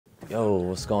Yo,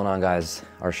 what's going on, guys?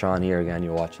 Arshan here again.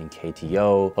 You're watching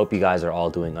KTO. Hope you guys are all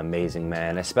doing amazing,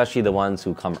 man. Especially the ones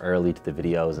who come early to the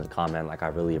videos and comment. Like, I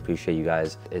really appreciate you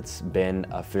guys. It's been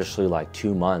officially like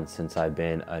 2 months since I've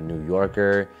been a New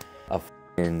Yorker,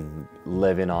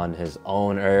 living on his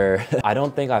own earth. I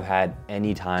don't think I've had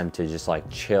any time to just like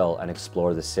chill and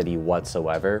explore the city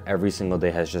whatsoever. Every single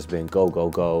day has just been go, go,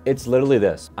 go. It's literally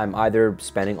this. I'm either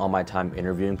spending all my time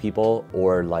interviewing people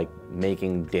or like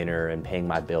making dinner and paying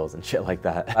my bills and shit like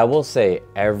that. I will say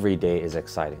every day is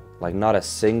exciting. Like, not a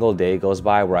single day goes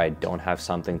by where I don't have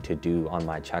something to do on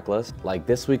my checklist. Like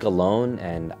this week alone,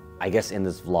 and I guess in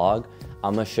this vlog,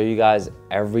 I'm gonna show you guys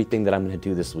everything that I'm gonna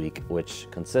do this week, which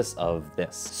consists of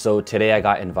this. So today I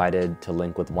got invited to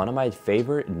link with one of my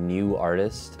favorite new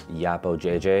artists,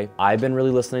 YhapoJJ. I've been really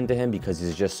listening to him because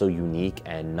he's just so unique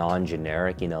and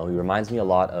non-generic, you know? He reminds me a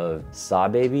lot of Saw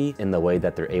Baby in the way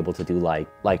that they're able to do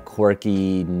like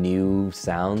quirky new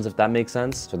sounds, if that makes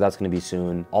sense. So that's gonna be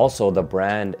soon. Also, the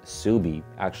brand Subi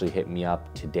actually hit me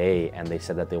up today and they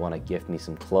said that they wanna gift me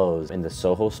some clothes in the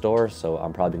Soho store. So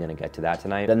I'm probably gonna get to that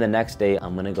tonight. Then the next day,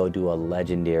 I'm gonna go do a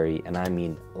legendary, and I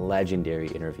mean legendary,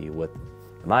 interview with,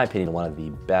 in my opinion, one of the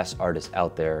best artists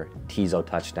out there, Teezo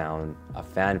Touchdown, a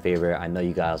fan favorite. I know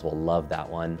you guys will love that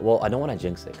one. Well, I don't wanna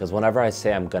jinx it, because whenever I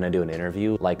say I'm gonna do an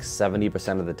interview, like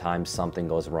 70% of the time something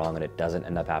goes wrong and it doesn't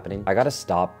end up happening. I gotta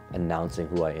stop announcing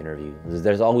who I interview.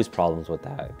 There's always problems with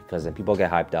that, because then people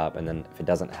get hyped up, and then if it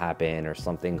doesn't happen or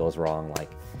something goes wrong, like,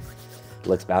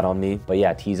 looks bad on me. But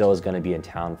yeah, Teezo is gonna be in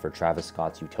town for Travis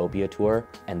Scott's UTOPIA tour,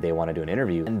 and they wanna do an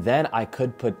interview. And then I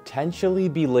could potentially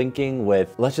be linking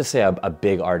with, let's just say a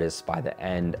big artist by the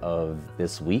end of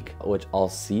this week, which I'll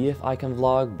see if I can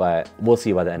vlog, but we'll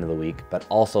see by the end of the week. But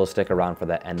also stick around for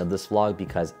the end of this vlog,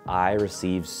 because I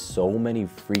received so many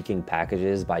freaking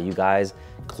packages by you guys.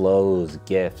 Clothes,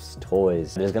 gifts,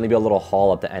 toys. There's gonna be a little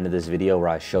haul at the end of this video where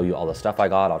I show you all the stuff I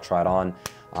got. I'll try it on.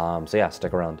 So yeah,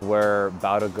 stick around. We're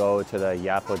about to go to the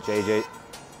YhapoJJ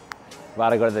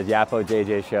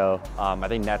show. I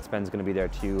think Nettspend's gonna be there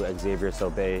too,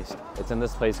 Xaviersobased. It's in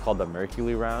this place called the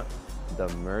Mercury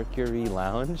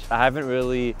Lounge. I haven't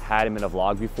really had him in a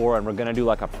vlog before, and we're gonna do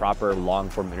like a proper long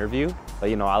form interview. But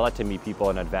you know, I like to meet people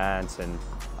in advance and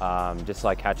just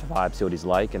like catch a vibe, see what he's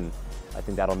like, and I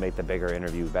think that'll make the bigger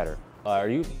interview better. Are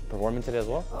you performing today as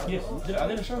well? Yes, I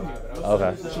did a show here.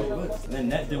 Okay. And then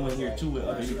Nett did one here too with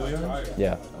Baby Boy.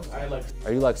 Yeah.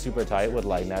 Are you like super tight with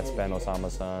like Nettspend,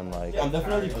 Osama-san? Like, I'm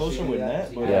definitely closer with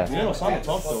Nett, but yeah. me and Osama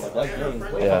talk though. Like, that's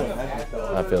good.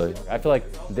 Yeah, I feel it. I feel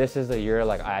like this is the year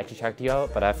like I actually checked you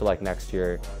out, but I feel like next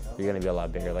year you're gonna be a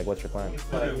lot bigger. Like, what's your plan?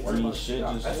 I mean, shit,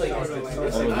 just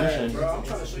evolution.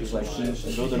 Just like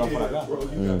building off what I got.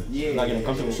 I'm not getting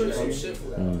comfortable with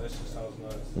it.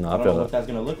 No, I don't know what that's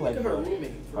gonna look like.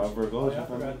 However it goes, yeah.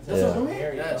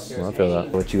 No, I feel that.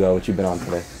 What you been on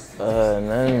today?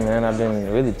 Nothing, man. I've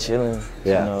been really chilling.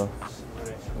 Yeah. You know,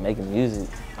 making music.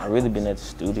 I really been at the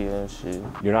studio and shit.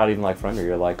 You're not even like from here.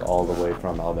 You're like all the way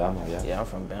from Alabama, yeah? Yeah, I'm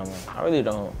from Bama. I really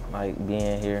don't like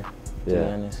being here, to be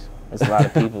honest. It's a lot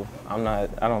of people. I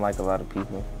don't like a lot of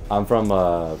people. I'm from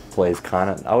a place kind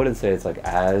of, I wouldn't say it's like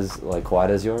as like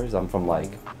quiet as yours. I'm from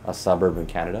like a suburb in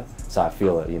Canada, so I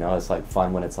feel it, you know? It's like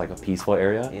fun when it's like a peaceful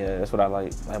area. Yeah, that's what I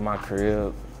like. Like my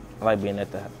crib, I like being at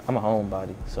I'm a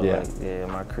homebody, so yeah. Like, yeah,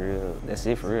 my crib, that's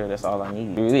it for real, that's all I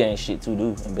need. There really ain't shit to do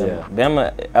in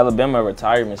Bama. Yeah. Alabama, a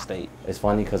retirement state. It's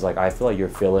funny because like I feel like you're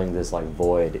filling this like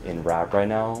void in rap right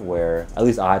now, where at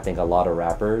least I think a lot of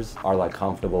rappers are like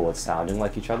comfortable with sounding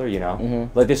like each other, you know?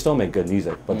 Like they still make good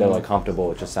music, but they're like comfortable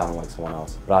with just sounding like someone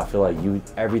else. But I feel like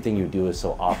everything you do is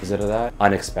so opposite of that,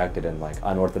 unexpected and like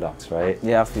unorthodox, right?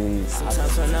 Yeah, I feel you.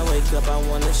 Sometimes when I wake up, I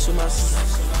wanna shoot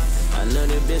myself. I know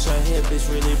that bitch right here, bitch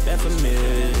really bad for me.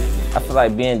 I feel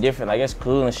like being different, like it's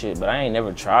cool and shit, but I ain't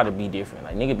never tried to be different.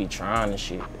 Like nigga be trying and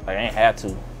shit. Like I ain't had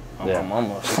to. On my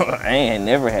mama. I ain't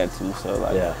never had to, so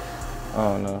like, I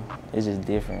don't know. It's just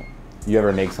different. You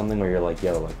ever make something where you're like,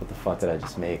 yo, like what the fuck did I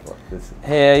just make? Like this.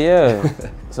 Hell yeah.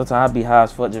 Sometimes I be high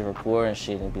as fuck just recording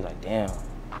shit and be like, damn,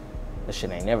 this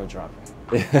shit ain't never dropping.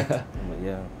 But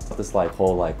yeah. This like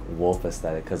whole like wolf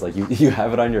aesthetic, cause like you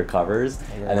have it on your covers,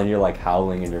 and then you're like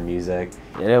howling in your music.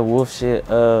 Yeah, that wolf shit,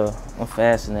 I'm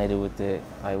fascinated with that,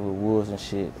 like with wolves and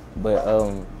shit. But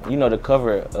you know the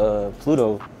cover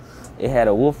Pluto, it had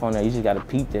a wolf on there. You just gotta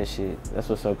peep that shit. That's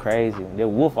what's so crazy. That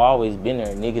wolf always been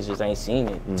there. Niggas just ain't seen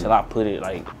it until I put it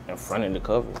like in front of the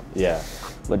cover. Yeah.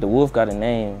 But the wolf got a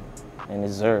name, and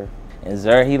it's Zer. And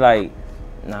Zer, he like,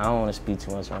 nah, I don't want to speak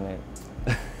too much on that.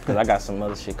 because I got some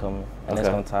other shit coming, and it's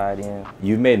gonna tie it in.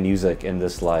 You've made music in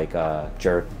this like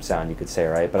jerk sound, you could say,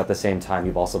 right? But at the same time,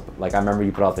 you've also, like, I remember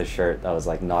you put out this shirt that was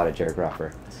like not a jerk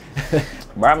rapper.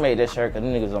 Bro, I made that shirt because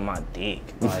them niggas on my dick.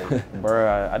 Like,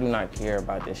 bro, I do not care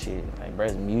about that shit. Like, bro,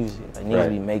 it's music. Like, niggas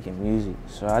be making music.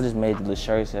 So I just made the little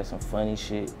shirts, had some funny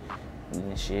shit, and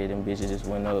then shit, them bitches just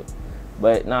went up.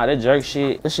 But nah, that jerk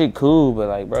shit, that shit cool, but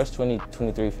like, bro, it's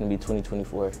 2023, finna be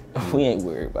 2024. We ain't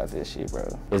worried about that shit, bro.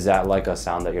 Is that like a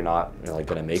sound that you're not like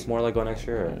gonna make more like go next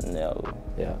year? Or? No.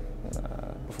 Yeah.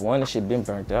 Nah. For one, that shit been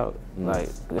burnt out. Like,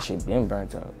 that shit been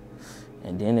burnt out.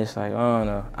 And then it's like, I don't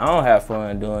know. I don't have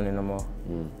fun doing it no more.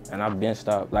 And I've been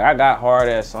stopped. Like, I got hard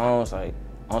ass songs, like,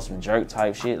 on some jerk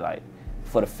type shit. Like,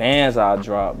 for the fans, I'll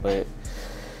drop, but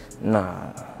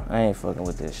nah, I ain't fucking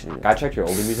with that shit. I checked your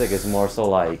older music, it's more so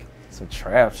like, some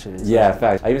trap shit. Yeah, in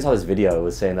fact, I even saw this video. It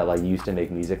was saying that like you used to make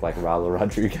music like Raul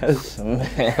Rodriguez. Man,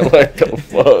 what the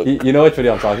fuck? You know which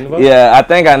video I'm talking about? Yeah, I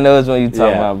think I know which one you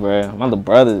talking about, bro. My little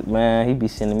brother, man, he be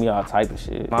sending me all type of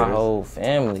shit. My whole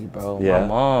family, bro. My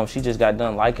mom, she just got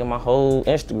done liking my whole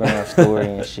Instagram story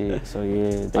and shit. So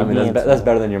yeah, I mean that's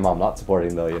better than your mom not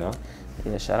supporting though, you know?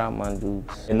 Yeah, shout out my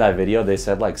dudes. In that video, they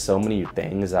said like so many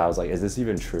things. I was like, is this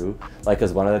even true? Like,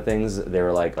 cause one of the things they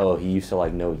were like, oh, he used to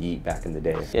like know Yeat back in the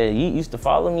day. Yeah, Yeat used to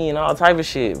follow me and all type of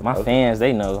shit. My fans,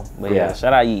 they know. But yeah,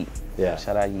 shout out Yeat. Yeah.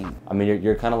 Shout out Yeat. I mean,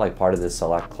 you're kind of like part of this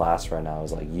select class right now.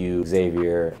 It's like you,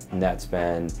 Xavier,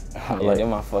 Nettspend. Yeah, like, they're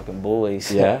my fucking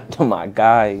boys. Yeah? They're my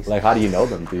guys. Like, how do you know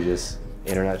them? Through just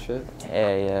internet shit?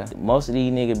 Yeah. Most of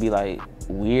these niggas be like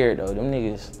weird though. Them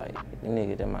niggas, like, them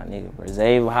niggas, they're my nigga, bro.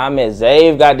 Zave, how I met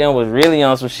Zave, goddamn, was really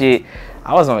on some shit.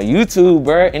 I was on YouTube,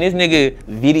 bro, and this nigga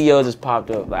video just popped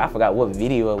up. Like, I forgot what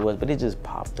video it was, but it just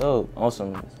popped up on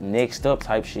some next up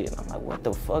type shit. And I'm like, what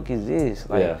the fuck is this?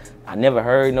 Like, I never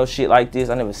heard no shit like this.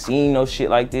 I never seen no shit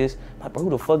like this. I'm like, bro, who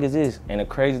the fuck is this? And the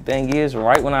crazy thing is,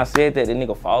 right when I said that, the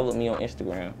nigga followed me on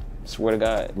Instagram. Swear to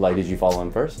God. Like, did you follow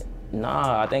him first?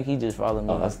 Nah, I think he just followed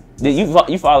me. Oh,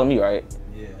 you follow me, right?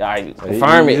 Yeah. All right,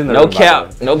 confirm it. No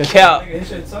cap. No cap. I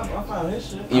found his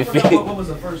shit. You feel? What was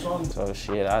the first song? So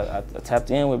shit, I tapped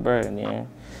in with Bird and then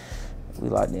we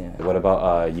locked in. What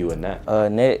about you and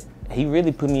Net? Net, he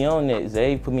really put me on that.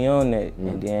 Zave put me on that.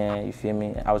 And then, you feel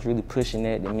me? I was really pushing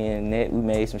that. Then me and Net, we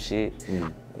made some shit.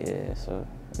 Yeah, so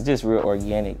it's just real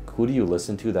organic. Who do you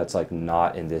listen to that's like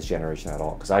not in this generation at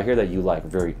all? Because I hear that you like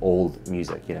very old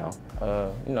music, you know?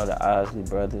 You know, the Osley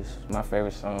Brothers. My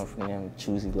favorite song from them,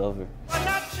 Choosy Lover. Why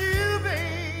not you,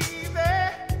 baby?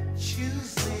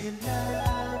 Choosy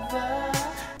Lover.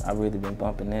 I really been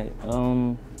bumping that.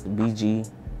 The BG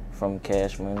from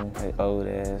Cash Money, like old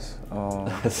ass.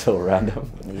 That's so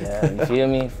random. Yeah, you feel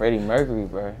me? Freddie Mercury,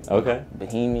 bro. Okay.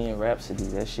 Bohemian Rhapsody,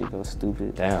 that shit goes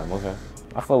stupid. Damn, okay.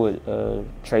 I fuck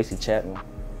with Tracy Chapman.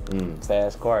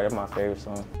 Fast Car, that's my favorite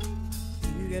song.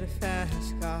 You get a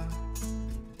fast car.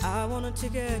 I want a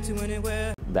ticket to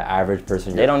anywhere. The average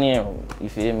person. They don't even, you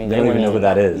feel me? They don't even know who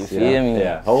that is. You feel me?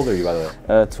 Yeah. How old are you, by the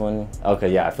way? 20.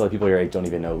 Okay, yeah. I feel like people your age don't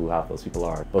even know who half those people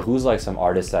are. But who's like some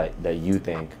artists that you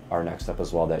think are next up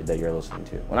as well that you're listening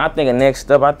to? When I think of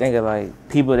next up, I think of like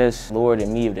people that's lower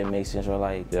than me, if that makes sense, or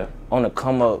like on the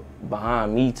come up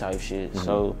behind me type shit.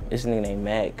 So this nigga named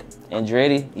Mac.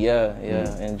 Andretti,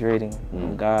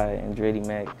 Andretti. Guy, Andretti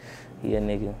Mac. He a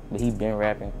nigga, but he been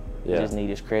rapping. He just need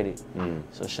his credit.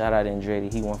 So shout out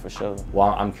Andretti, he won for sure. Well,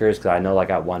 I'm curious because I know like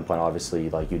at one point, obviously,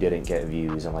 like you didn't get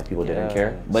views and like people didn't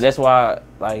care. But that's why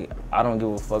like I don't give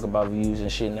a fuck about views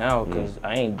and shit now because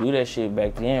I ain't do that shit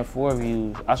back then for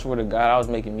views. I swear to God, I was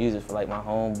making music for like my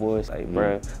homeboys. Like,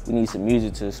 bruh, we need some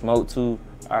music to smoke to.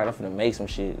 All right, I'm finna make some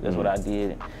shit. That's what I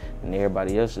did. And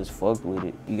everybody else just fucked with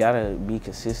it. You gotta be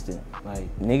consistent. Like,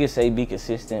 niggas say be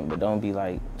consistent, but don't be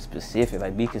like specific.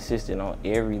 Like, be consistent on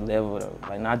every level though.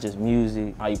 Like, not just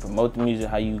music, how you promote the music,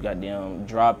 how you goddamn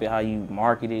drop it, how you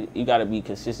market it. You gotta be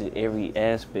consistent every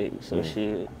aspect. So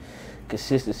shit,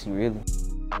 consistency really.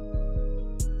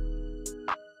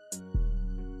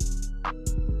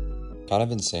 Kind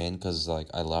of insane because like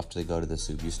I left to go to the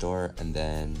Subi store and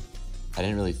then I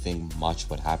didn't really think much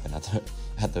would happen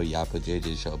at the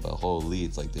YhapoJJ show, but holy,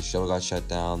 it's like the show got shut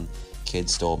down,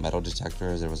 kids stole metal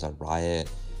detectors, there was a riot,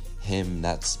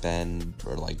 Nettspend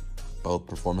were like both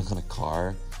performing on a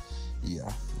car.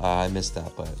 Yeah, I missed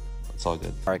that, but It's all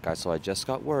good. All right, guys, so I just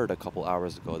got word a couple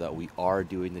hours ago that we are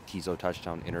doing the Teezo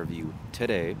Touchdown interview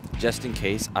today. Just in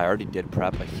case, I already did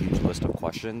prep a huge list of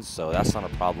questions, so that's not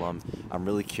a problem. I'm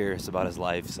really curious about his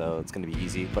life, so it's gonna be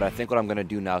easy. But I think what I'm gonna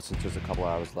do now, since there's a couple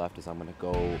hours left, is I'm gonna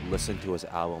go listen to his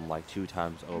album like 2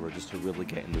 times over just to really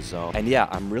get in the zone. And yeah,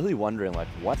 I'm really wondering, like,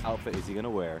 what outfit is he gonna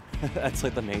wear? That's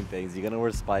like the main thing. Is he gonna wear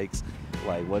spikes?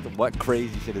 Like, what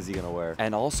crazy shit is he gonna wear?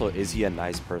 And also, is he a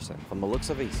nice person? From the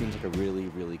looks of it, he seems like a really,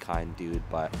 really kind dude,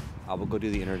 but I will go do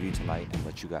the interview tonight and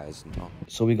let you guys know.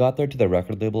 So we got there to the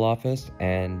record label office,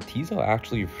 and Teezo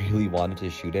actually really wanted to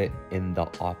shoot it in the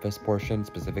office portion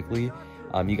specifically.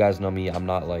 You guys know me, I'm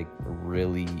not like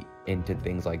really into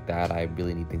things like that. I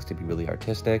really need things to be really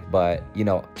artistic, but you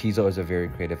know, Teezo is a very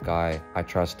creative guy. I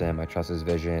trust him, I trust his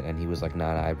vision, and he was like,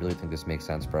 nah, I really think this makes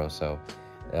sense, bro. So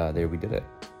there we did it.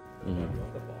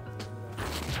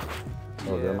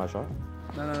 Oh, is that my shot?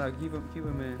 No, keep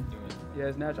him in. Yeah,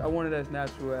 it's natural. I wanted as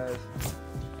natural as.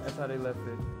 That's how they left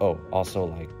it. Oh, also,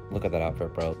 like, look at that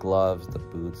outfit, bro. Gloves, the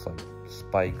boots, like,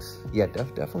 spikes. Yeah,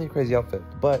 definitely a crazy outfit.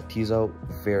 But Teezo,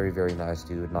 very, very nice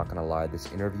dude. Not gonna lie,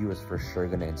 this interview is for sure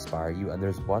gonna inspire you. And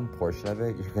there's one portion of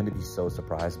it you're gonna be so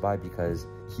surprised by, because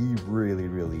he really,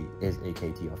 really is a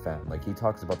KTO fan. Like, he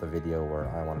talks about the video where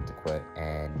I wanted to quit,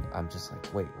 and I'm just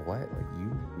like, wait, what? Like,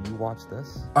 you watch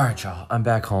this? All right, y'all, I'm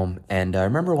back home. And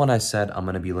remember when I said I'm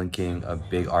gonna be linking a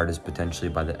big artist potentially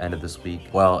by the end of this week?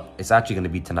 Well, it's actually gonna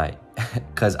be tonight,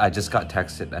 because I just got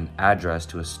texted an address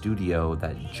to a studio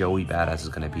that Joey Badass is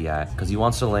gonna be at, because he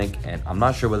wants to link, and I'm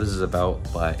not sure what this is about,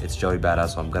 but it's Joey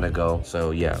Badass, so I'm gonna go.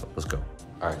 So yeah, let's go.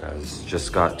 All right, guys,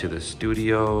 just got to the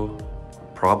studio.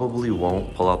 Probably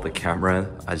won't pull out the camera.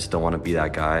 I just don't want to be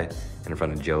that guy in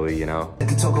front of Joey, you know?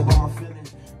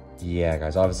 Yeah,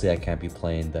 guys, obviously I can't be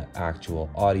playing the actual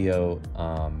audio,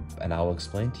 and I'll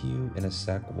explain to you in a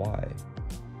sec why.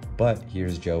 But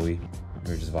here's Joey.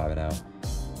 We're just vibing out.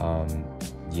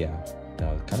 Yeah,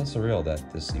 no, it's kind of surreal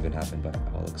that this even happened, but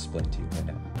I'll explain to you right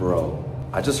now. Bro,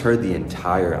 I just heard the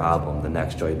entire album, the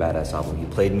next Joey Badass album. He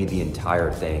played me the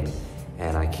entire thing,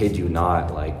 and I kid you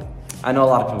not, like, I know a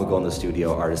lot of people go in the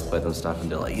studio, artists play those stuff,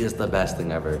 and they're like, it's the best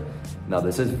thing ever. No,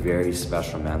 this is very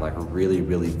special, man. Like, really,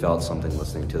 really felt something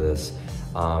listening to this.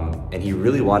 And he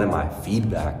really wanted my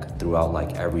feedback throughout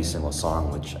like every single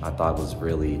song, which I thought was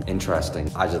really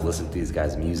interesting. I just listened to these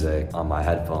guys' music on my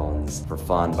headphones for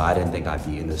fun, but I didn't think I'd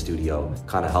be in the studio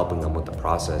kind of helping them with the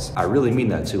process. I really mean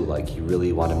that too. Like, he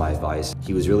really wanted my advice.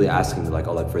 He was really asking me like,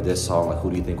 oh, like for this song, like, who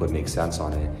do you think would make sense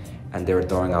on it? And they were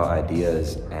throwing out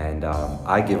ideas, and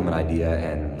I gave him an idea,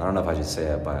 and I don't know if I should say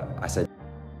it, but I said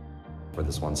for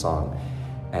this one song,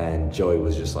 and Joey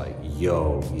was just like,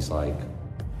 yo, he's like,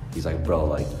 bro,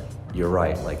 like, you're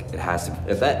right, like, it has to,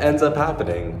 if that ends up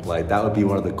happening, like, that would be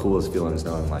one of the coolest feelings,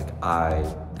 knowing like I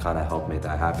kind of helped make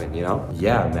that happen, you know?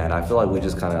 Yeah, man, I feel like we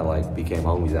just kind of like became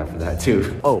homies after that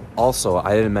too. Oh, also,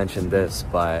 I didn't mention this,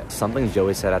 but something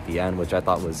Joey said at the end, which I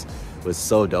thought was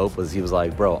so dope, was he was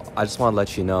like, bro, I just want to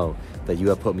let you know that you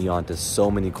have put me on to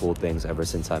so many cool things ever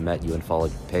since I met you and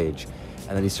followed your page.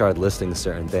 And then he started listing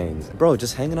certain things. Bro,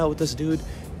 just hanging out with this dude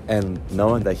and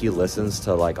knowing that he listens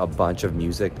to like a bunch of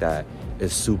music that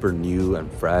is super new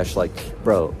and fresh. Like,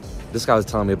 bro, this guy was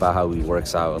telling me about how he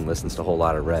works out and listens to a whole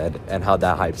lot of Red and how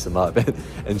that hypes him up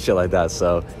and shit like that.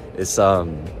 So it's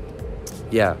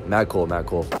yeah, mad cool, mad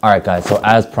cool. All right, guys, so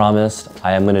as promised,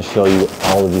 I am gonna show you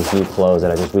all of these new clothes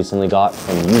that I just recently got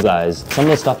from you guys. Some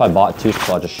of the stuff I bought too,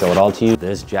 so I'll just show it all to you.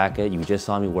 This jacket, you just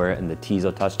saw me wear it in the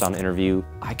Teezo Touchdown interview.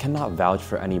 I cannot vouch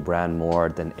for any brand more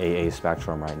than AA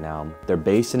Spectrum right now. They're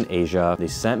based in Asia. They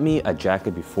sent me a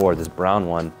jacket before, this brown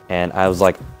one, and I was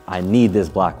like, I need this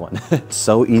black one.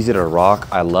 So easy to rock.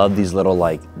 I love these little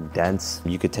like dents.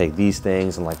 You could take these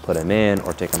things and like put them in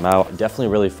or take them out. Definitely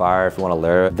really fire if you want to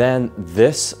layer it. Then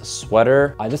this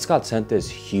sweater, I just got sent this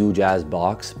huge ass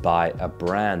box by a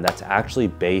brand that's actually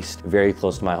based very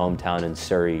close to my hometown in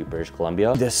Surrey, British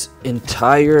Columbia. This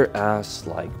entire ass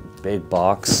like big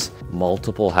box,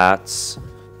 multiple hats,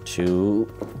 2,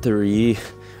 3,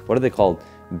 what are they called?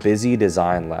 Busy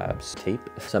Design Labs. Tape.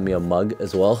 Sent me a mug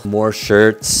as well. More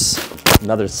shirts,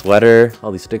 another sweater, all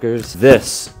these stickers.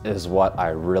 This is what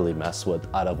I really mess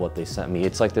with out of what they sent me.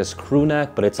 It's like this crew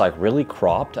neck, but it's like really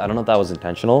cropped. I don't know if that was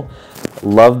intentional.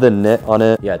 Love the knit on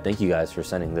it. Yeah, thank you guys for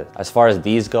sending this. As far as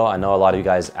these go, I know a lot of you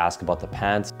guys ask about the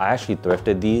pants. I actually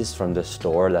thrifted these from this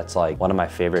store that's like one of my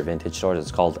favorite vintage stores.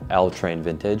 It's called L Train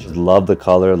Vintage. Love the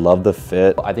color, love the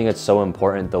fit. I think it's so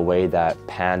important the way that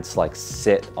pants like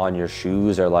sit on your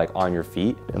shoes or like on your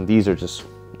feet. And these are just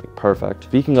like perfect.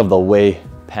 Speaking of the way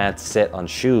pants sit on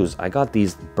shoes, I got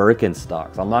these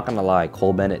Birkenstocks. I'm not gonna lie,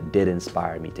 Cole Bennett did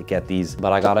inspire me to get these,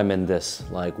 but I got them in this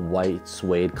like white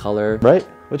suede color, right?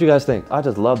 What do you guys think? I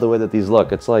just love the way that these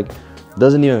look. It's like,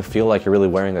 doesn't even feel like you're really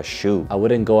wearing a shoe. I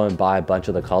wouldn't go and buy a bunch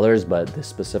of the colors, but this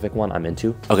specific one I'm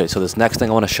into. Okay, so this next thing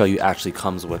I want to show you actually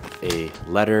comes with a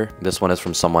letter. This one is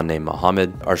from someone named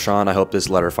Mohammed. Arshan, I hope this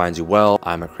letter finds you well.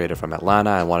 I'm a creator from Atlanta.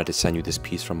 I wanted to send you this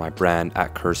piece from my brand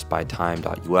at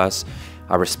cursedbytime.us.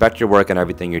 I respect your work and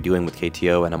everything you're doing with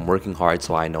KTO, and I'm working hard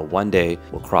so I know one day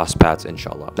we'll cross paths,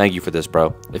 inshallah. Thank you for this,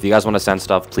 bro. If you guys want to send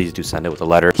stuff, please do send it with a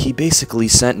letter. He basically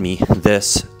sent me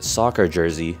this soccer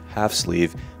jersey, half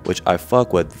sleeve, which I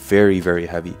fuck with, very, very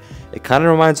heavy. It kind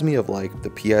of reminds me of like the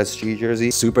PSG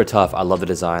jersey. Super tough. I love the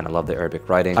design. I love the Arabic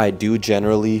writing. I do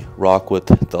generally rock with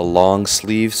the long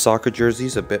sleeve soccer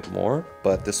jerseys a bit more,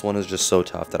 but this one is just so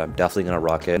tough that I'm definitely gonna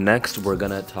rock it. Next, we're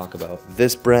gonna talk about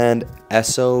this brand,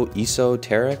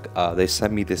 Esoteric. They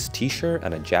sent me this t-shirt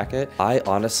and a jacket. I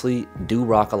honestly do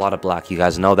rock a lot of black. You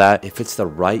guys know that. If it's the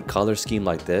right color scheme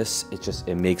like this,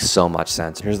 it makes so much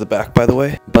sense. Here's the back, by the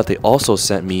way. But they also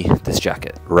sent me this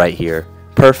jacket right here.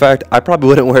 Perfect. I probably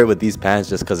wouldn't wear it with these pants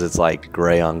just because it's like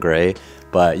gray on gray,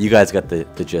 but you guys get the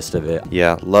gist of it.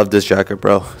 Yeah, love this jacket,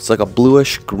 bro. It's like a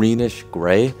bluish greenish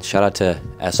gray. Shout out to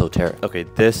Esoteric. Okay,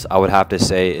 this I would have to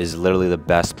say is literally the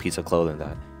best piece of clothing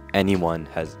that anyone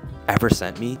has ever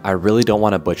sent me. I really don't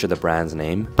want to butcher the brand's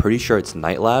name. Pretty sure it's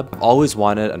Night Lab. I've always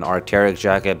wanted an Arc'teryx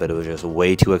jacket, but it was just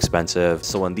way too expensive.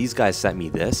 So when these guys sent me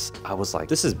this, I was like,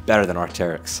 this is better than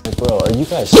Arc'teryx. Like, bro, are you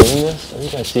guys seeing this? Are you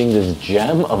guys seeing this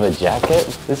gem of a jacket?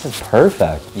 This is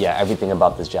perfect. Yeah, everything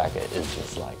about this jacket is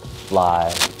just like fly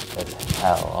as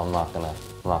hell. I'm not gonna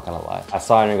lie. I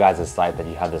saw on your guys' site that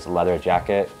you have this leather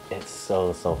jacket. It's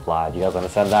so fly. Do you guys want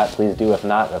to send that? Please do. If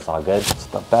not, that's all good. It's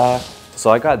the back. So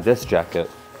I got this jacket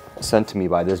sent to me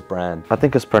by this brand. I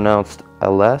think it's pronounced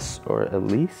LS or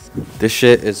Elise. This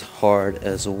shit is hard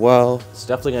as well. It's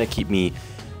definitely gonna keep me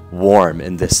warm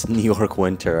in this New York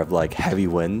winter of like heavy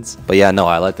winds. But yeah, no,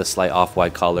 I like the slight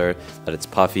off-white color, that it's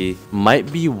puffy.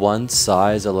 Might be one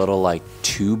size a little like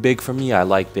too big for me. I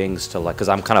like things to like, cause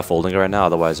I'm kind of folding it right now,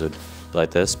 otherwise it would be like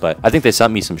this. But I think they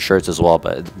sent me some shirts as well,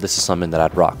 but this is something that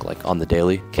I'd rock like on the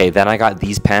daily. Okay, then I got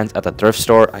these pants at the thrift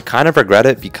store. I kind of regret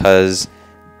it because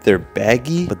they're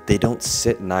baggy, but they don't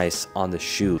sit nice on the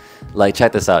shoe. Like,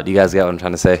 check this out. You guys get what I'm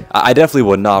trying to say? I definitely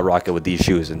would not rock it with these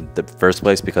shoes in the first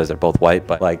place because they're both white,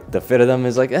 but like the fit of them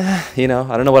is like, you know,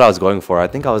 I don't know what I was going for. I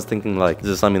think I was thinking like,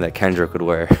 this is something that Kendrick would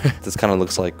wear. This kind of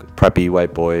looks like preppy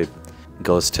white boy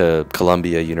goes to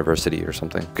Columbia University or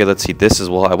something. Okay, let's see this as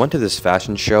well. I went to this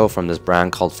fashion show from this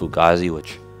brand called Fugazi,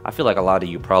 which I feel like a lot of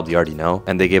you probably already know.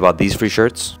 And they gave out these free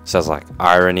shirts. It says like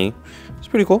irony. It's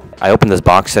pretty cool. I opened this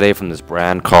box today from this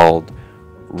brand called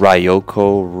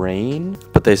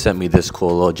Rioted, but they sent me this cool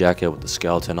little jacket with the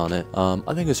skeleton on it.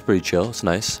 I think it's pretty chill. It's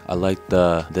nice. I like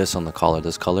this on the collar,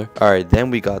 this color. All right, then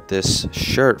we got this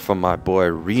shirt from my boy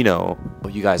Reno.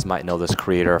 Well, you guys might know this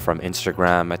creator from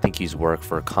Instagram. I think he's worked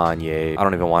for Kanye. I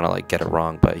don't even want to like get it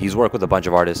wrong, but he's worked with a bunch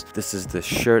of artists. This is the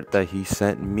shirt that he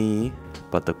sent me,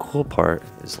 but the cool part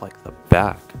is like the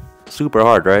back. Super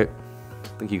hard, right? I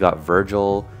think you got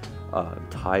Virgil,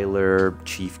 Tyler,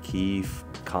 Chief Keef,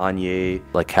 Kanye,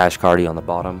 like Cash Cardi on the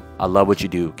bottom. I love what you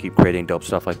do. Keep creating dope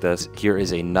stuff like this. Here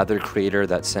is another creator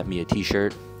that sent me a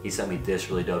t-shirt. He sent me this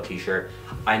really dope t-shirt.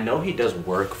 I know he does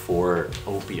work for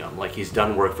Opium. Like he's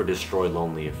done work for Destroy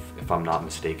Lonely if I'm not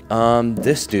mistaken.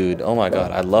 This dude, oh my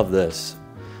God, I love this.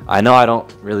 I know I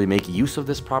don't really make use of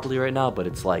this properly right now, but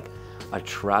it's like a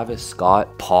Travis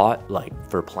Scott pot, like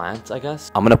for plants, I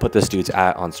guess. I'm gonna put this dude's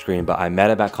ad on screen, but I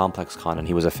met him at ComplexCon and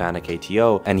he was a fan of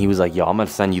KTO and he was like, yo, I'm gonna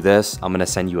send you this. I'm gonna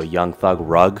send you a Young Thug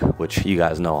rug, which you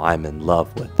guys know I'm in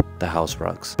love with the house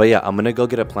rugs. But yeah, I'm gonna go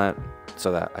get a plant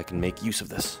so that I can make use of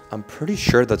this. I'm pretty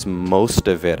sure that's most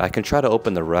of it. I can try to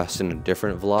open the rest in a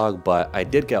different vlog, but I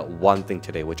did get one thing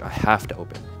today, which I have to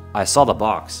open. I saw the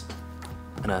box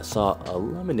and I saw a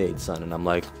lemonade sun and I'm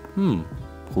like,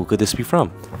 who could this be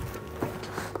from?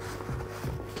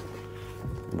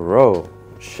 Bro,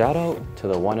 shout out to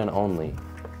the one and only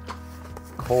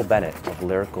Cole Bennett of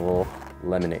Lyrical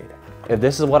Lemonade. If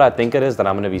this is what I think it is, then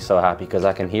I'm gonna be so happy because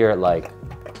I can hear it like,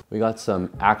 we got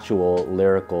some actual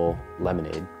lyrical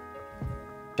lemonade.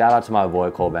 Shout out to my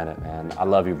boy Cole Bennett, man. I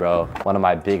love you, bro. One of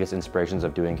my biggest inspirations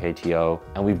of doing KTO.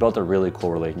 And we built a really cool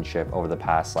relationship over the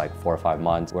past like 4 or 5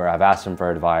 months where I've asked him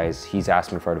for advice. He's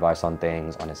asked me for advice on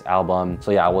things on his album. So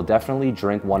yeah, I will definitely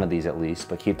drink one of these at least,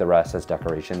 but keep the rest as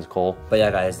decorations, Cole. But yeah,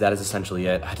 guys, that is essentially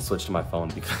it. I had to switch to my phone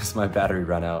because my battery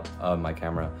ran out of my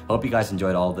camera. Hope you guys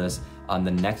enjoyed all of this. The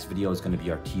next video is going to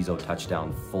be our Teezo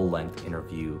Touchdown full-length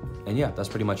interview. And yeah, that's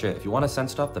pretty much it. If you want to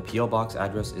send stuff, the P.O. Box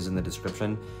address is in the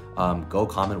description. Go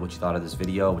comment what you thought of this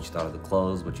video, what you thought of the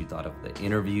clothes, what you thought of the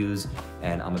interviews,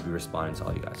 and I'm going to be responding to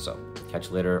all you guys. So catch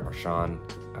you later. Arshan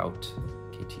out.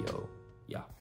 KTO. Yeah.